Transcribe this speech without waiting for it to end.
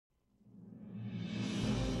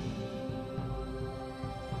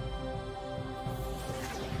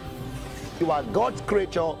You are God's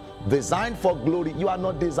creature, designed for glory. You are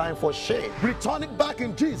not designed for shame. Return it back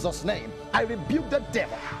in Jesus' name. I rebuke the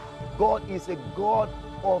devil. God is a God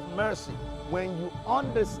of mercy. When you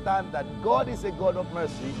understand that God is a God of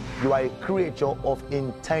mercy, you are a creature of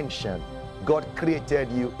intention. God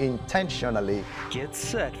created you intentionally. Get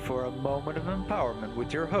set for a moment of empowerment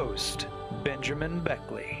with your host, Benjamin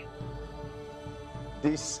Beckley.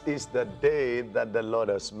 This is the day that the Lord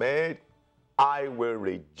has made. I will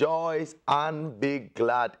rejoice and be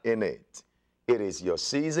glad in it. It is your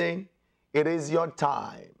season. It is your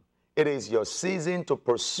time. It is your season to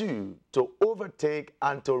pursue, to overtake,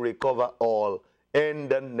 and to recover all in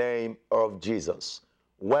the name of Jesus.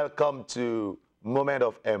 Welcome to Moment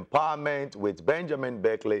of Empowerment with Benjamin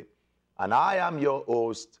Beckley. And I am your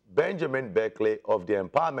host, Benjamin Beckley of the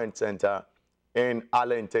Empowerment Center in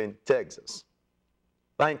Arlington, Texas.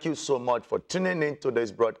 Thank you so much for tuning in to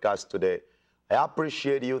this broadcast today. I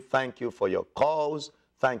appreciate you. Thank you for your calls.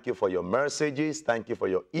 Thank you for your messages. Thank you for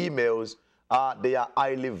your emails. They are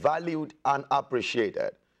highly valued and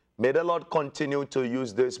appreciated. May the Lord continue to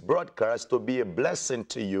use this broadcast to be a blessing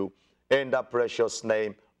to you in the precious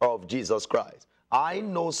name of Jesus Christ. I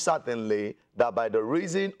know certainly that by the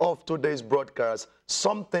reason of today's broadcast,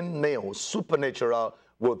 something new, supernatural,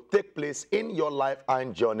 will take place in your life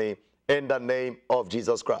and journey in the name of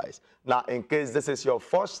Jesus Christ. Now, in case this is your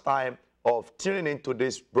first time of tuning into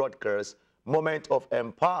this broadcast, Moment of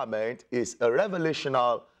Empowerment is a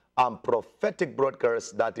revelational and prophetic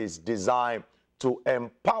broadcast that is designed to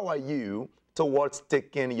empower you towards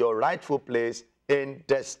taking your rightful place in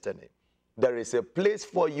destiny. There is a place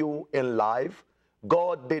for you in life.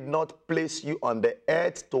 God did not place you on the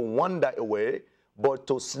earth to wander away, but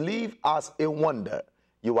to live as a wonder.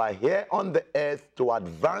 You are here on the earth to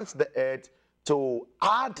advance the earth, to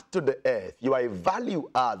add to the earth. You are a value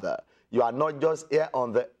adder. You are not just here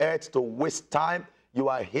on the earth to waste time. You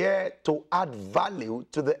are here to add value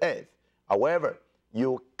to the earth. However,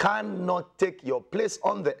 you cannot take your place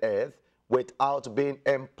on the earth without being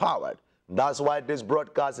empowered. That's why this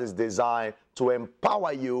broadcast is designed to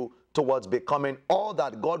empower you towards becoming all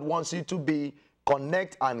that God wants you to be,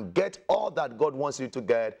 connect and get all that God wants you to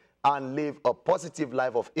get, and live a positive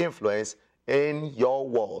life of influence in your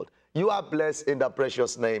world. You are blessed in the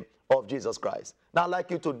precious name of Jesus Christ. Now, I'd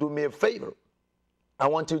like you to do me a favor. I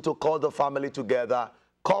want you to call the family together.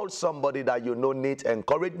 Call somebody that you know needs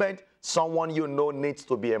encouragement, someone you know needs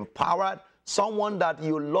to be empowered, someone that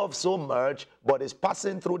you love so much but is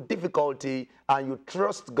passing through difficulty, and you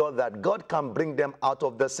trust God that God can bring them out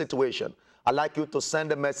of the situation. I'd like you to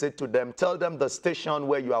send a message to them. Tell them the station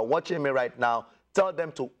where you are watching me right now. Tell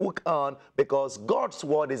them to hook on, because God's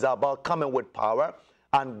word is about coming with power,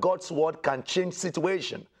 and God's word can change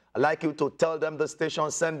situation. I'd like you to tell them the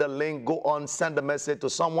station, send the link, go on, send the message to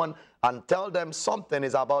someone, and tell them something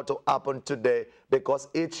is about to happen today, because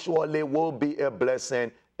it surely will be a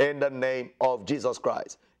blessing in the name of Jesus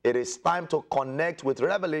Christ. It is time to connect with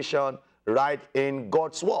revelation right in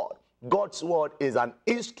God's word. God's word is an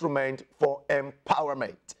instrument for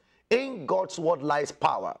empowerment. In God's word lies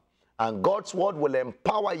power, and God's word will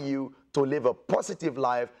empower you to live a positive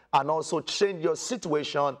life and also change your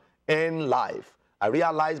situation in life. I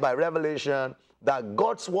realized by revelation that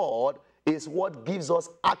God's word is what gives us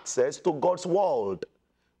access to God's world.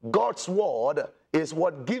 God's word is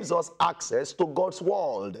what gives us access to God's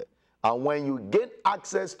world. And when you gain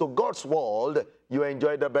access to God's world, you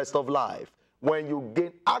enjoy the best of life. When you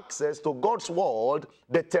gain access to God's world,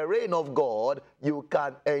 the terrain of God, you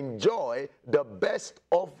can enjoy the best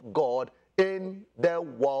of God in the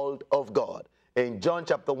world of God. In John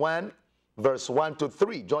chapter 1, verse 1 to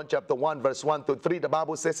 3, John chapter 1, verse 1 to 3, the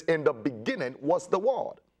Bible says, in the beginning was the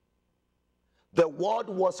Word. The Word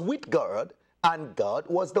was with God, and God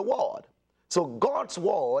was the Word. So God's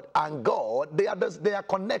word and God, they are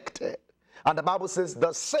connected. And the Bible says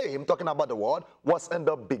the same, talking about the word, was in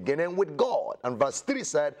the beginning with God. And verse 3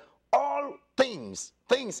 said, all things,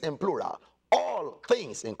 things in plural, all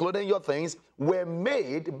things, including your things, were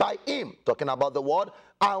made by him, talking about the word,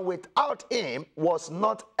 and without him was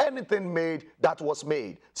not anything made that was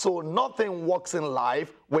made. So nothing works in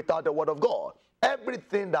life without the word of God.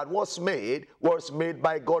 Everything that was made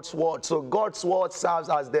by God's word. So God's word serves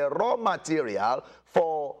as the raw material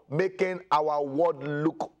for making our world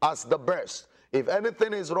look as the best. If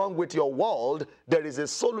anything is wrong with your world, there is a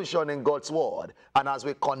solution in God's word. And as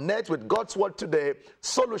we connect with God's word today,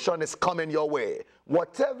 solution is coming your way.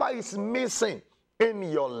 Whatever is missing in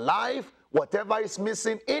your life, whatever is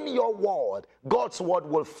missing in your world, God's word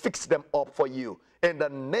will fix them up for you in the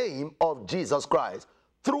name of Jesus Christ.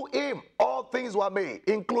 Through him, all things were made,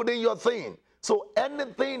 including your thing. So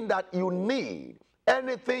anything that you need,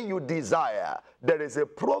 anything you desire, there is a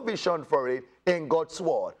provision for it in God's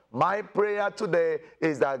word. My prayer today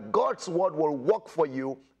is that God's word will work for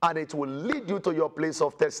you and it will lead you to your place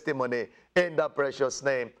of testimony in the precious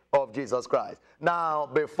name of Jesus Christ. Now,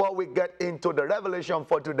 before we get into the revelation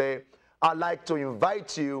for today, I'd like to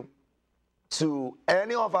invite you to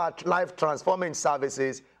any of our life transforming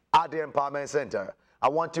services at the Empowerment Center. I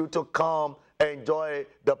want you to come enjoy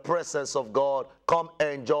the presence of God, come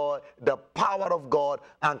enjoy the power of God,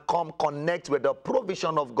 and come connect with the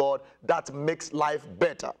provision of God that makes life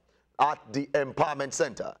better at the Empowerment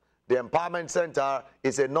Center. The Empowerment Center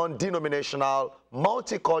is a non-denominational,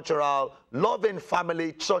 multicultural, loving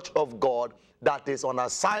family church of God that is on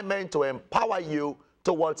assignment to empower you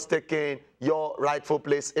towards taking your rightful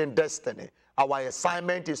place in destiny. Our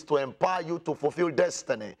assignment is to empower you to fulfill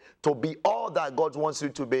destiny, to be all that God wants you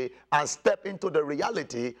to be, and step into the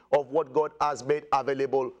reality of what God has made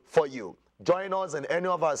available for you. Join us in any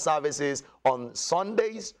of our services on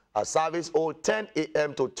Sundays. Our service holds 10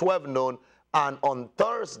 a.m. to 12 noon, and on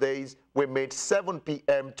Thursdays, we meet 7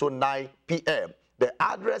 p.m. to 9 p.m. The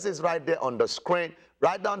address is right there on the screen.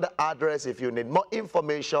 Write down the address. If you need more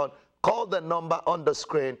information, call the number on the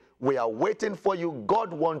screen. We are waiting for you.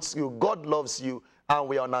 God wants you. God loves you. And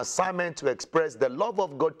we are on assignment to express the love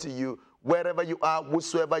of God to you wherever you are,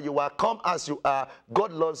 whosoever you are. Come as you are.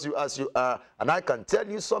 God loves you as you are. And I can tell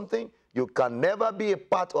you something. You can never be a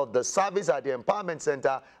part of the service at the Empowerment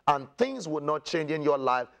Center and things will not change in your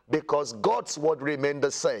life because God's word remains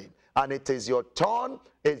the same. And it is your turn,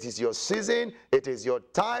 it is your season, it is your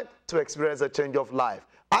time to experience a change of life.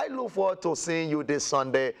 I look forward to seeing you this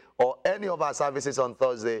Sunday or any of our services on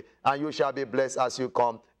Thursday, and you shall be blessed as you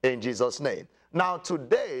come in Jesus' name. Now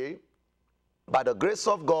today, by the grace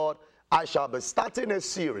of God, I shall be starting a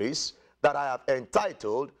series that I have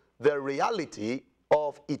entitled, The Reality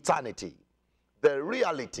of Eternity. The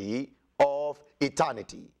Reality of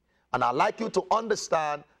Eternity. And I'd like you to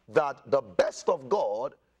understand that the best of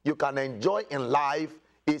God you can enjoy in life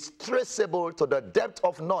is traceable to the depth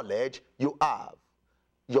of knowledge you have.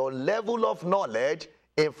 Your level of knowledge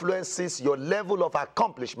influences your level of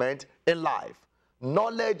accomplishment in life.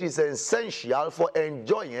 Knowledge is essential for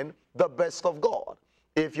enjoying the best of God.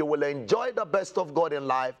 If you will enjoy the best of God in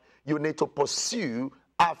life, you need to pursue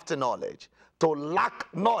after knowledge. To lack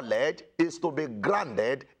knowledge is to be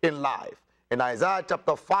grounded in life. In Isaiah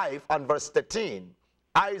chapter 5 and verse 13,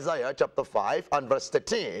 Isaiah chapter 5 and verse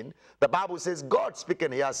 13, the Bible says, God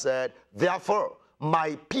speaking here said, therefore,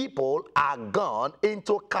 my people are gone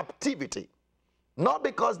into captivity. Not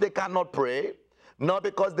because they cannot pray, not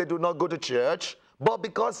because they do not go to church, but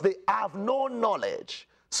because they have no knowledge.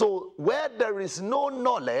 So where there is no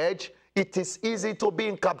knowledge, it is easy to be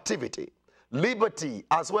in captivity. Liberty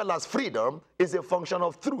as well as freedom is a function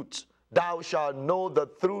of truth. Thou shalt know the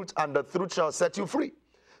truth, and the truth shall set you free.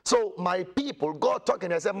 So my people, God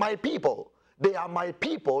talking here said, my people, they are my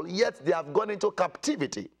people, yet they have gone into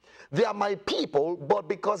captivity. They are my people, but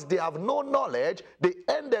because they have no knowledge, they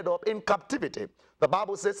ended up in captivity. The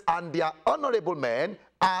Bible says, and their honorable men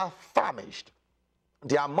are famished.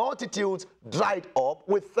 Their multitudes dried up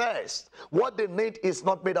with thirst. What they need is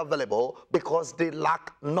not made available because they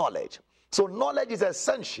lack knowledge. So knowledge is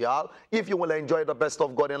essential if you will enjoy the best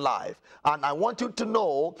of God in life. And I want you to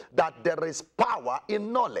know that there is power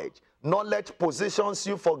in knowledge. Knowledge positions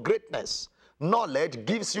you for greatness. Knowledge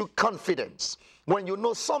gives you confidence. When you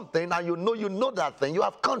know something and you know that thing, you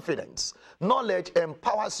have confidence. Knowledge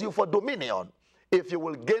empowers you for dominion. If you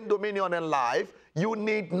will gain dominion in life, you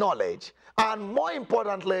need knowledge. And more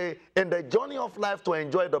importantly, in the journey of life to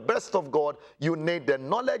enjoy the best of God, you need the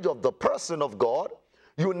knowledge of the person of God.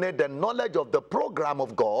 You need the knowledge of the program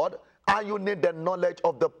of God, and you need the knowledge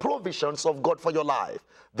of the provisions of God for your life.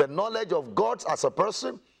 The knowledge of God as a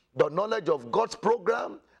person, the knowledge of God's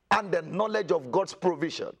program, and the knowledge of God's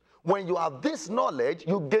provision. When you have this knowledge,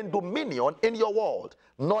 you gain dominion in your world.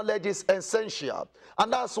 Knowledge is essential.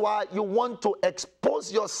 And that's why you want to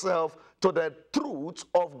expose yourself to the truth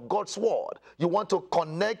of God's word. You want to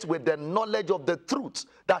connect with the knowledge of the truth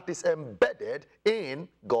that is embedded in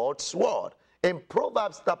God's word. In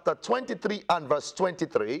Proverbs chapter 23 and verse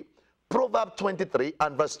 23, Proverbs 23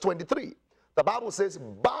 and verse 23, the Bible says,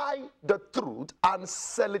 buy the truth and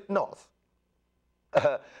sell it not.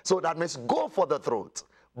 So that means go for the truth.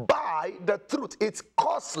 Buy the truth. It's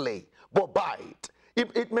costly, but buy it.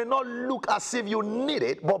 It may not look as if you need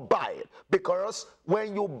it, but buy it. Because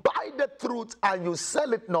when you buy the truth and you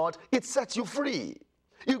sell it not, it sets you free.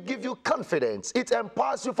 It gives you confidence. It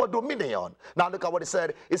empowers you for dominion. Now look at what it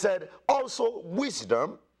said. It said, also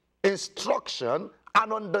wisdom, instruction,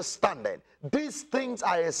 and understanding. These things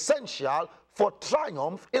are essential for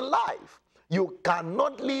triumph in life. You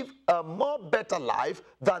cannot live a more better life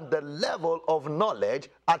than the level of knowledge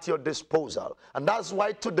at your disposal. And that's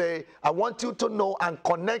why today I want you to know and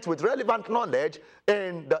connect with relevant knowledge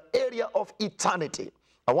in the area of eternity.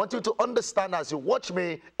 I want you to understand as you watch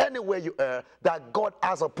me anywhere you are that God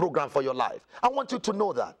has a program for your life. I want you to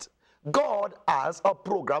know that. God has a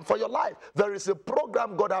program for your life. There is a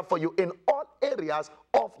program God has for you in all areas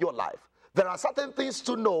of your life. There are certain things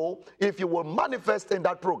to know if you will manifest in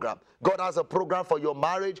that program. God has a program for your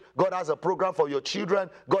marriage. God has a program for your children.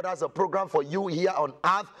 God has a program for you here on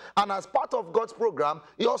earth. And as part of God's program,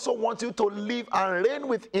 He also wants you to live and reign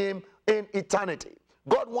with Him in eternity.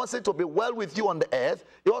 God wants it to be well with you on the earth.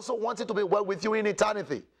 He also wants it to be well with you in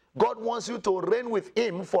eternity. God wants you to reign with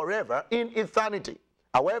Him forever in eternity.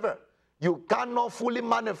 However, you cannot fully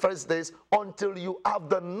manifest this until you have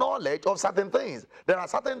the knowledge of certain things. There are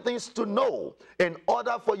certain things to know in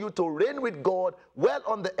order for you to reign with God well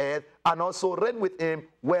on the earth and also reign with Him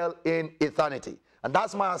well in eternity. And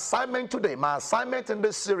that's my assignment today. My assignment in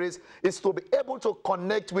this series is to be able to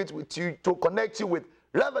connect with you, to connect you with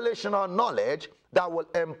revelational knowledge that will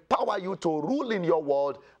empower you to rule in your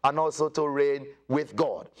world and also to reign with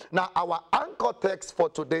God. Now, our anchor text for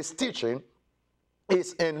today's teaching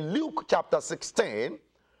is in Luke chapter 16,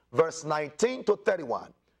 verse 19 to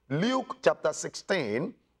 31. Luke chapter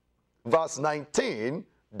 16, verse 19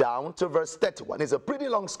 down to verse 31. It's a pretty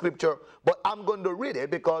long scripture, but I'm going to read it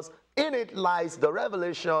because in it lies the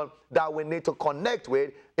revelation that we need to connect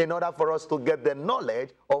with in order for us to get the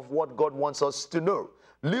knowledge of what God wants us to know.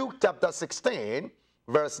 Luke chapter 16,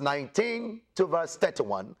 verse 19 to verse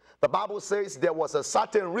 31. The Bible says there was a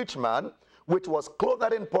certain rich man which was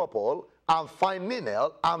clothed in purple and fine linen,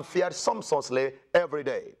 and fared sumptuously every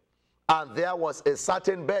day. And there was a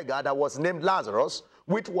certain beggar that was named Lazarus,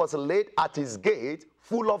 which was laid at his gate,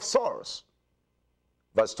 full of sores.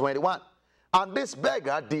 Verse 21. And this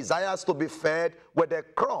beggar desires to be fed with a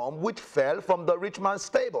crumb which fell from the rich man's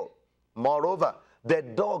table. Moreover, the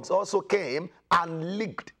dogs also came and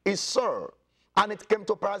licked his sore. And it came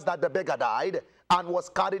to pass that the beggar died and was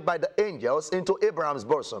carried by the angels into Abraham's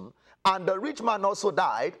bosom. And the rich man also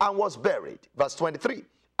died and was buried. Verse 23.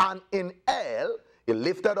 And in hell he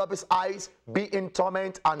lifted up his eyes, be in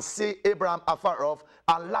torment, and see Abraham afar off,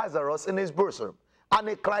 and Lazarus in his bosom. And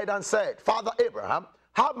he cried and said, Father Abraham,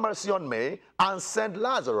 have mercy on me, and send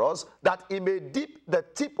Lazarus, that he may dip the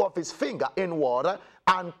tip of his finger in water,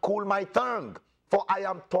 and cool my tongue, for I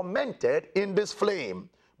am tormented in this flame.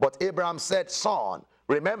 But Abraham said, Son,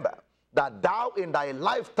 remember that thou in thy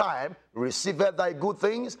lifetime receivest thy good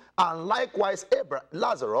things, and likewise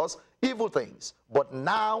Lazarus evil things. But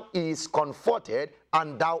now he is comforted,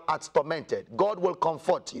 and thou art tormented. God will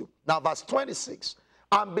comfort you. Now verse 26.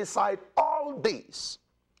 And beside all this,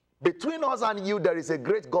 between us and you there is a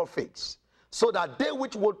great gulf fixed, so that they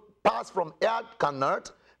which would pass from here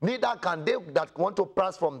cannot, neither can they that want to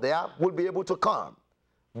pass from there will be able to come.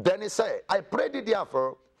 Then he said, I pray thee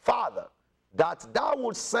therefore, Father, that thou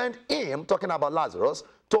would send him, talking about Lazarus,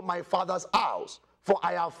 to my father's house. For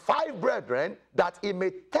I have 5 brethren, that he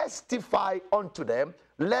may testify unto them,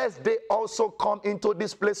 lest they also come into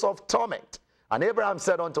this place of torment. And Abraham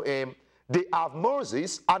said unto him, They have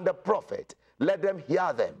Moses and the prophet, let them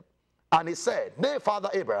hear them. And he said, Nay, Father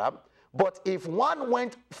Abraham, but if one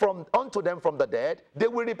went unto them from the dead, they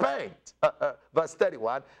will repent. Verse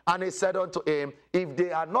 31, and he said unto him, If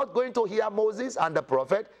they are not going to hear Moses and the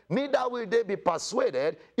prophet, neither will they be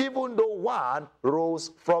persuaded, even though one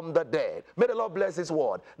rose from the dead. May the Lord bless his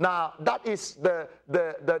word. Now, that is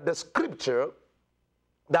the scripture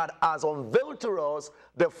that has unveiled to us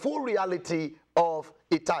the full reality of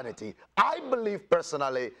eternity. I believe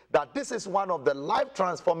personally that this is one of the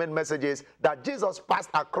life-transforming messages that Jesus passed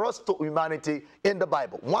across to humanity in the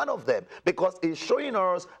Bible. One of them, because it's showing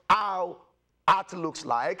us how earth looks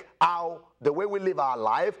like, how the way we live our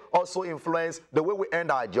life also influence the way we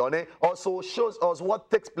end our journey, also shows us what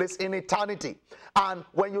takes place in eternity. And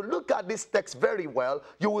when you look at this text very well,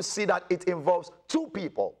 you will see that it involves 2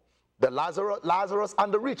 people. The Lazarus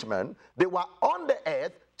and the rich man. They were on the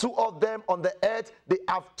earth. 2 of them on the earth, they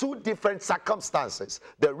have 2 different circumstances.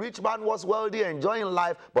 The rich man was wealthy, enjoying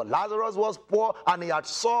life, but Lazarus was poor, and he had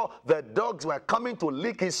saw the dogs were coming to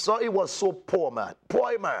lick his sore. He was so poor man.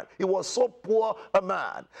 He was so poor a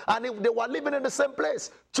man. And they were living in the same place.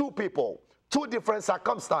 2 people. 2 different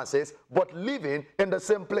circumstances, but living in the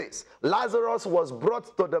same place. Lazarus was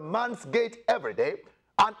brought to the man's gate every day,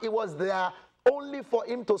 and he was there only for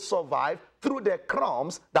him to survive through the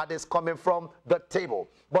crumbs that is coming from the table.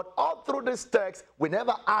 But all through this text, we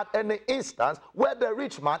never had any instance where the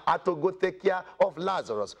rich man had to go take care of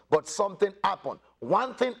Lazarus. But something happened.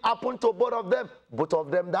 One thing happened to both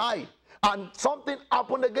of them died. And something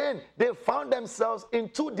happened again. They found themselves in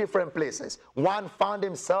two different places. One found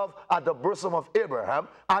himself at the bosom of Abraham,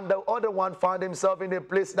 and the other one found himself in a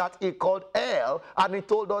place that he called hell. And he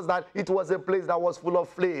told us that it was a place that was full of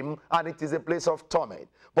flame, and it is a place of torment.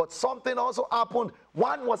 But something also happened.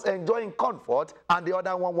 One was enjoying comfort, and the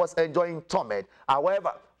other one was enjoying torment.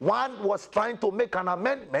 However, one was trying to make an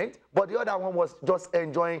amendment, but the other one was just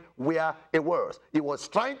enjoying where it was. He was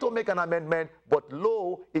trying to make an amendment, but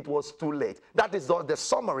lo, it was too late. That is just the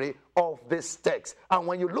summary of this text. And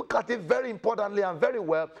when you look at it very importantly and very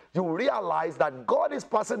well, you realize that God is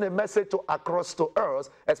passing a message across to us,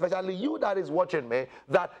 especially you that is watching me,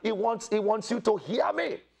 that He wants you to hear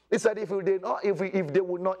me. He said if they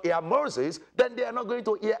would not hear Moses, then they are not going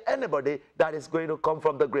to hear anybody that is going to come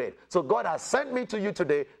from the grave. So God has sent me to you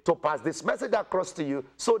today to pass this message across to you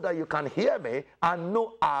so that you can hear me and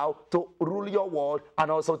know how to rule your world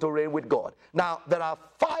and also to reign with God. Now, there are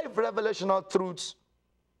 5 revelational truths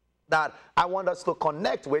that I want us to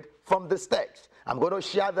connect with from this text. I'm going to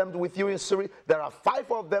share them with you in series. There are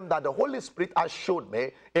 5 of them that the Holy Spirit has showed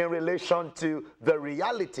me in relation to the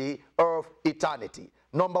reality of eternity.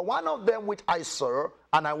 Number 1 of them which I saw,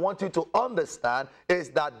 and I want you to understand, is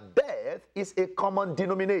that death is a common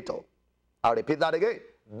denominator. I'll repeat that again.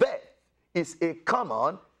 Death is a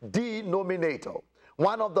common denominator.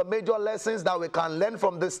 One of the major lessons that we can learn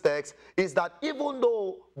from this text is that even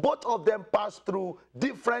though both of them passed through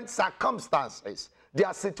different circumstances,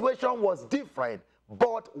 their situation was different,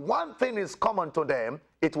 but one thing is common to them,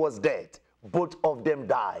 it was death. Both of them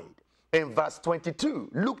died. In verse 22,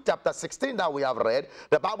 Luke chapter 16 that we have read,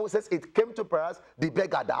 the Bible says it came to pass, the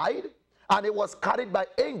beggar died, and he was carried by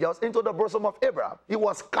angels into the bosom of Abraham. He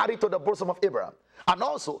was carried to the bosom of Abraham. And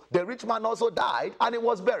also, the rich man also died, and he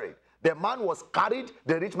was buried. The man was carried,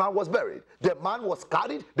 the rich man was buried. The man was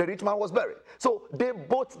carried, the rich man was buried. So they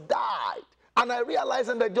both died. And I realized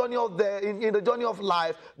in the journey of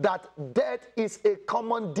life that death is a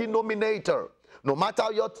common denominator. No matter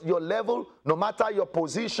your level, no matter your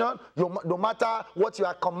position, no matter what you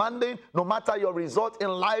are commanding, no matter your result in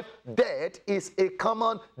life, death is a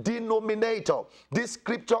common denominator. This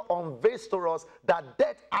scripture unveils to us that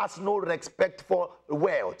death has no respect for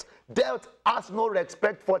wealth. Death has no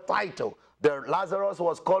respect for title. The Lazarus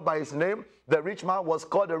was called by his name. The rich man was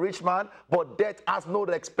called the rich man, but death has no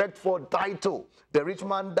respect for title. The rich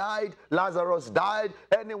man died, Lazarus died,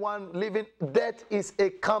 anyone living, death is a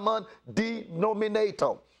common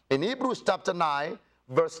denominator. In Hebrews chapter 9,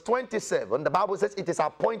 verse 27, the Bible says it is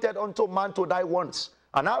appointed unto man to die once,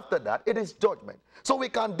 and after that it is judgment. So we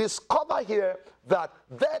can discover here that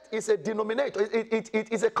death is a denominator.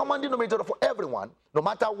 It is a common denominator for everyone. No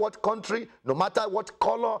matter what country, no matter what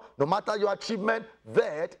color, no matter your achievement,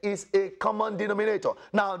 death is a common denominator.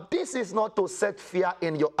 Now, this is not to set fear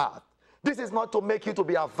in your heart. This is not to make you to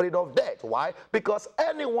be afraid of death. Why? Because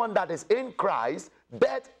anyone that is in Christ,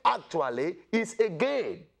 death actually is a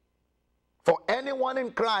gain. For anyone in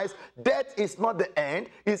Christ, death is not the end,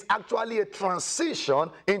 it's actually a transition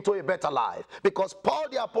into a better life. Because Paul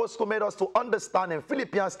the Apostle made us to understand in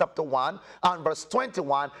Philippians chapter 1 and verse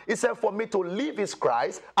 21, he said, for me to live is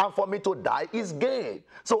Christ, and for me to die is gain.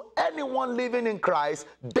 So anyone living in Christ,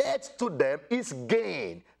 death to them is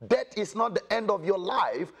gain. Death is not the end of your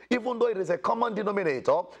life, even though it is a common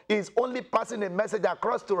denominator. It's only passing a message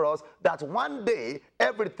across to us that one day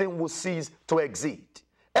everything will cease to exist.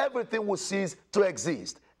 Everything will cease to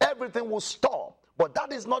exist. Everything will stop. But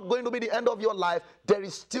that is not going to be the end of your life. There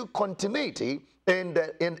is still continuity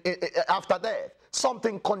after death.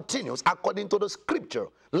 Something continues according to the scripture.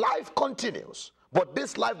 Life continues. But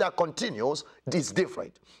this life that continues is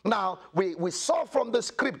different. Now, we saw from the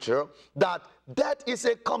scripture that death is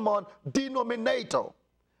a common denominator.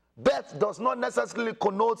 Death does not necessarily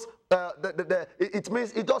connote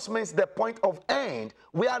it just means the point of end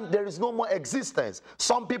where there is no more existence.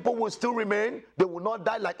 Some people will still remain. They will not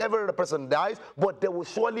die like every other person dies, but there will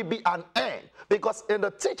surely be an end. Because in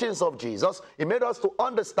the teachings of Jesus, he made us to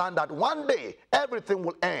understand that one day everything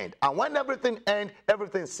will end. And when everything ends,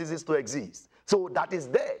 everything ceases to exist. So that is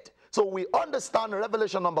death. So we understand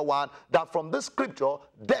Revelation number 1 that from this scripture,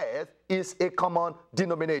 death is a common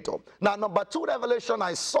denominator. Now, number 2 revelation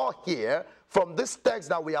I saw here from this text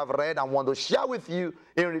that we have read and want to share with you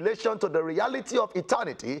in relation to the reality of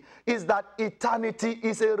eternity is that eternity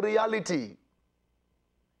is a reality.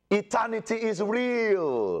 Eternity is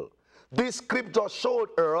real. This scripture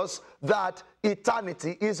showed us that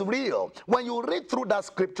eternity is real. When you read through that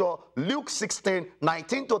scripture, Luke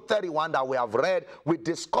 16:19 to 31 that we have read, we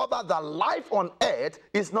discover that life on earth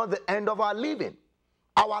is not the end of our living.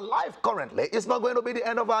 Our life currently is not going to be the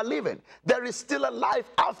end of our living. There is still a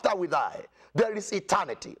life after we die. There is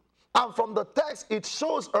eternity. And from the text, it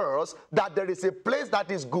shows us that there is a place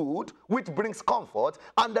that is good, which brings comfort,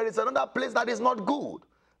 and there is another place that is not good.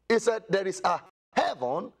 It said there is a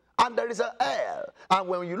heaven and there is a hell. And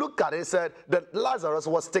when you look at it, it said that Lazarus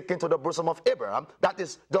was taken to the bosom of Abraham. That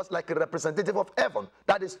is just like a representative of heaven.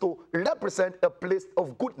 That is to represent a place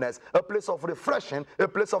of goodness, a place of refreshing, a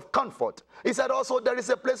place of comfort. He said also there is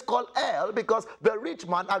a place called hell, because the rich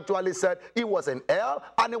man actually said he was in hell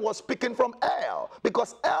and he was speaking from hell,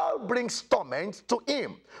 because hell brings torment to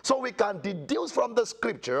him. So we can deduce from the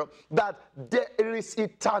scripture that there is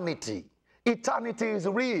eternity. Eternity is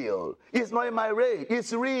real. It's not in my race.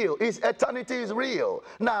 It's real. Eternity is real.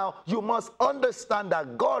 Now, you must understand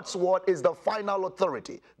that God's word is the final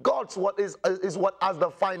authority. God's word is what has the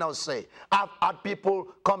final say. I've had people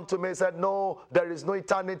come to me and said, no, there is no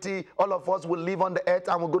eternity. All of us will live on the earth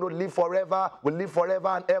and we're going to live forever. We'll live forever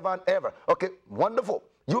and ever and ever. Okay, wonderful.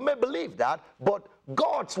 You may believe that, but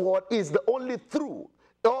God's word is the only truth.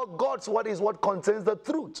 Or God's word is what contains the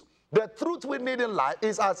truth. The truth we need in life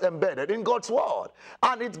is as embedded in God's word.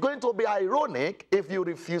 And it's going to be ironic if you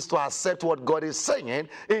refuse to accept what God is saying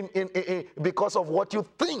because of what you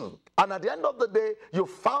think. And at the end of the day, you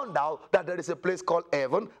found out that there is a place called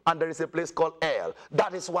heaven and there is a place called hell.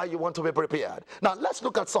 That is why you want to be prepared. Now, let's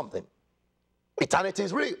look at something. Eternity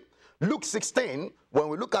is real. Luke 16, when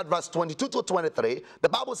we look at verse 22 to 23, the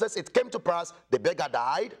Bible says it came to pass, the beggar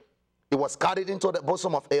died. He was carried into the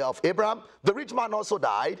bosom of Abraham. The rich man also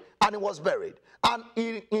died, and he was buried. And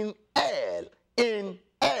in hell,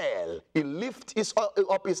 he lifted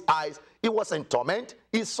up his eyes. He was in torment.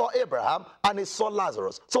 He saw Abraham, and he saw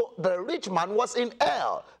Lazarus. So the rich man was in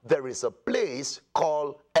hell. There is a place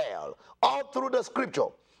called hell. All through the scripture,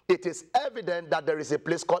 it is evident that there is a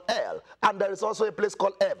place called hell, and there is also a place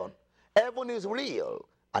called heaven. Heaven is real,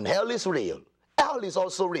 and hell is real. Hell is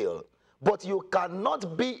also real. But you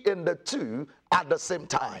cannot be in the two at the same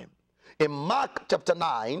time. In Mark chapter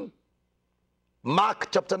 9,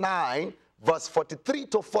 verse 43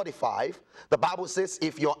 to 45, the Bible says,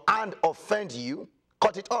 if your hand offend you,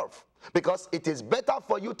 cut it off. Because it is better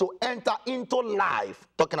for you to enter into life,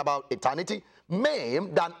 talking about eternity,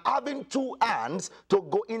 maimed, than having two hands to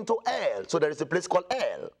go into hell. So there is a place called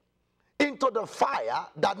hell. Into the fire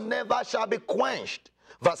that never shall be quenched.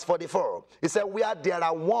 Verse 44, he said, where there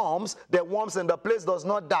are worms, the worms in the place does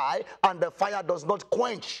not die, and the fire does not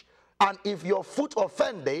quench. And if your foot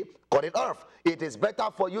offend thee, cut it off. It is better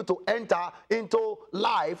for you to enter into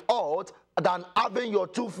life out than having your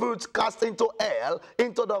 2 foot cast into hell,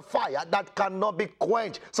 into the fire that cannot be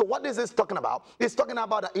quenched. So what is this talking about? It's talking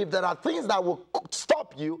about that if there are things that will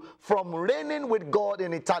stop you from reigning with God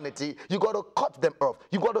in eternity, you got to cut them off.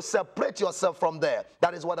 You got to separate yourself from there.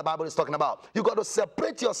 That is what the Bible is talking about. You got to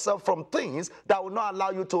separate yourself from things that will not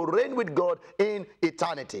allow you to reign with God in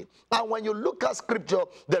eternity. And when you look at scripture,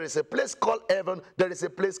 there is a place called heaven, there is a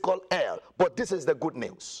place called hell. But this is the good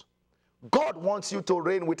news. God wants you to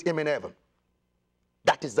reign with him in heaven.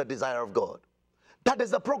 That is the desire of God. That is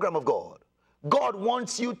the program of God. God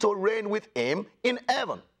wants you to reign with him in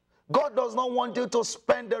heaven. God does not want you to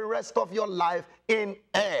spend the rest of your life in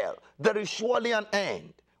hell. There is surely an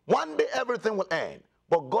end. One day everything will end.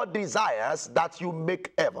 But God desires that you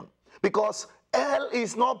make heaven. Because hell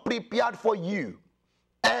is not prepared for you.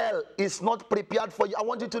 Hell is not prepared for you. I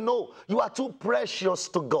want you to know you are too precious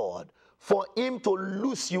to God for him to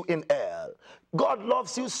lose you in hell. God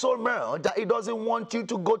loves you so much that he doesn't want you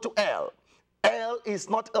to go to hell. Hell is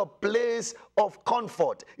not a place of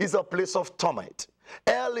comfort. It's a place of torment.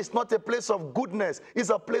 Hell is not a place of goodness. It's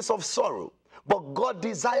a place of sorrow. But God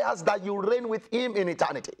desires that you reign with him in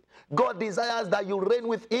eternity. God desires that you reign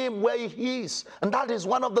with him where he is. And that is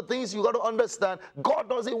one of the things you got to understand. God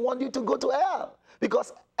doesn't want you to go to hell,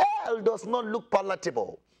 because hell does not look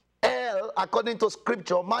palatable. Hell, according to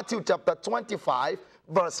scripture, Matthew chapter 25,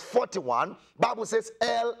 verse 41, Bible says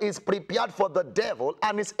hell is prepared for the devil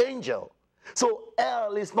and his angel. So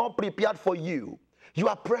hell is not prepared for you. You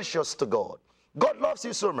are precious to God. God loves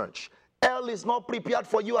you so much. Hell is not prepared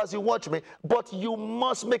for you as you watch me, but you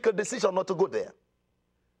must make a decision not to go there.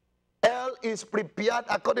 Hell is prepared,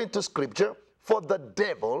 according to scripture, for the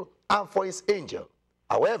devil and for his angel.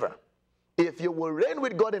 However, if you will reign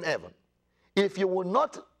with God in heaven, if you will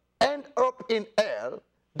not end up in hell,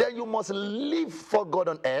 then you must live for God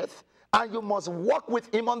on earth, and you must walk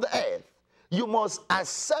with him on the earth. You must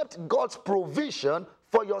accept God's provision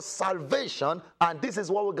for your salvation, and this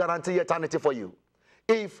is what will guarantee eternity for you.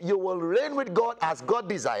 If you will reign with God as God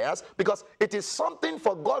desires, because it is something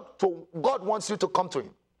for God wants you to come to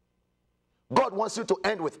him. God wants you to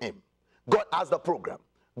end with him. God has the program.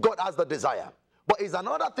 God has the desire. But it's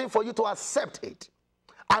another thing for you to accept it.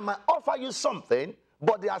 I might offer you something,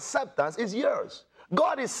 but the acceptance is yours.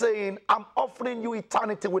 God is saying, I'm offering you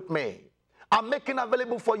eternity with me. I'm making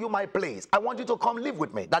available for you my place. I want you to come live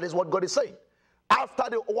with me. That is what God is saying. After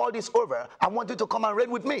the world is over, I want you to come and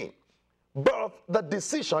reign with me. But the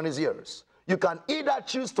decision is yours. You can either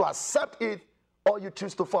choose to accept it or you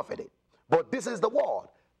choose to forfeit it. But this is the word.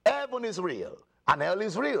 Heaven is real and hell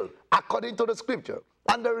is real according to the scripture.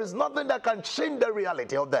 And there is nothing that can change the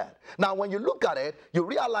reality of that. Now, when you look at it, you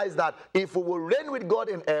realize that if we will reign with God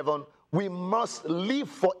in heaven, we must live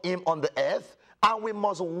for him on the earth and we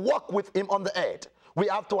must walk with him on the earth. We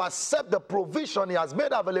have to accept the provision he has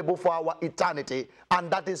made available for our eternity, and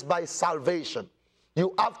that is by salvation.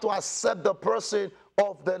 You have to accept the person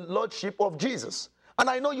of the Lordship of Jesus. And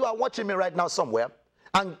I know you are watching me right now somewhere,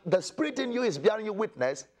 and the Spirit in you is bearing you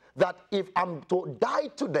witness that if I'm to die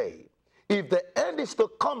today, if the end is to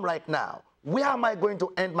come right now, where am I going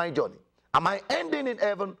to end my journey? Am I ending in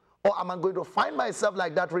heaven, or am I going to find myself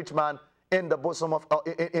like that rich man in the bosom of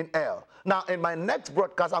in hell? Now, in my next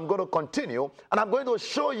broadcast, I'm going to continue, and I'm going to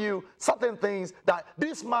show you certain things that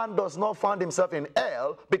this man does not find himself in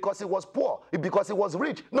hell because he was poor, because he was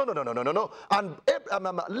rich. No. And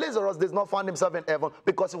Lazarus does not find himself in heaven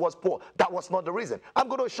because he was poor. That was not the reason. I'm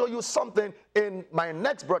going to show you something in my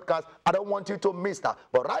next broadcast. I don't want you to miss that.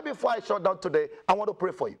 But right before I shut down today, I want to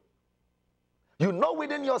pray for you. You know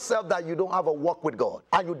within yourself that you don't have a walk with God,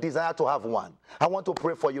 and you desire to have one. I want to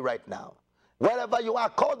pray for you right now. Wherever you are,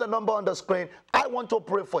 call the number on the screen. I want to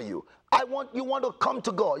pray for you. You want to come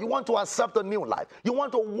to God. You want to accept a new life. You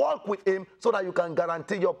want to walk with him so that you can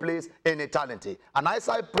guarantee your place in eternity. And as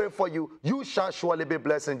I pray for you, you shall surely be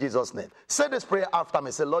blessed in Jesus' name. Say this prayer after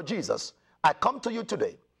me. Say, Lord Jesus, I come to you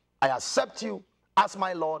today. I accept you as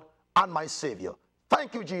my Lord and my Savior.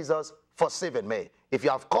 Thank you, Jesus, for saving me. If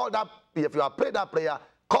you have called up, if you have prayed that prayer,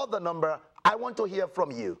 call the number. I want to hear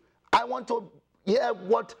from you. I want to hear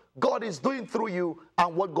what God is doing through you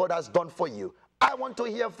and what God has done for you. I want to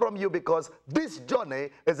hear from you because this journey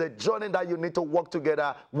is a journey that you need to walk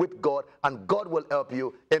together with God, and God will help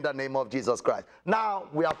you in the name of Jesus Christ. Now,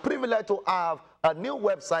 we are privileged to have a new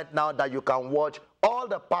website now that you can watch all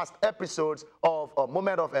the past episodes of A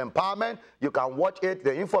Moment of Empowerment. You can watch it.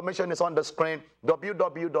 The information is on the screen,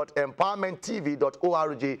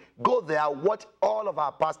 www.empowermenttv.org. Go there, watch all of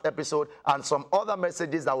our past episodes and some other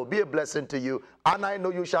messages that will be a blessing to you. And I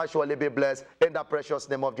know you shall surely be blessed in the precious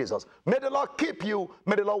name of Jesus. May the Lord keep you.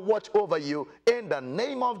 May the Lord watch over you in the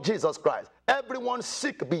name of Jesus Christ. Everyone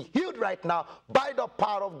sick, be healed right now by the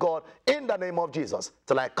power of God in the name of Jesus.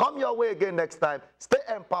 Till I come your way again next time, stay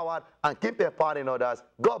empowered and keep empowering others.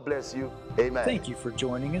 God bless you. Amen. Thank you for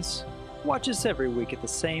joining us. Watch us every week at the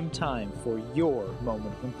same time for your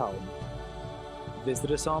moment of empowerment.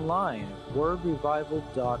 Visit us online at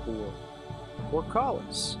wordrevival.org or call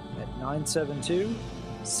us at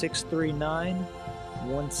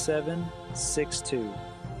 972-639-1762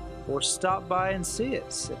 or stop by and see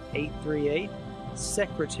us at 838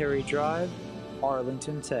 Secretary Drive,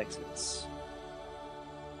 Arlington, Texas.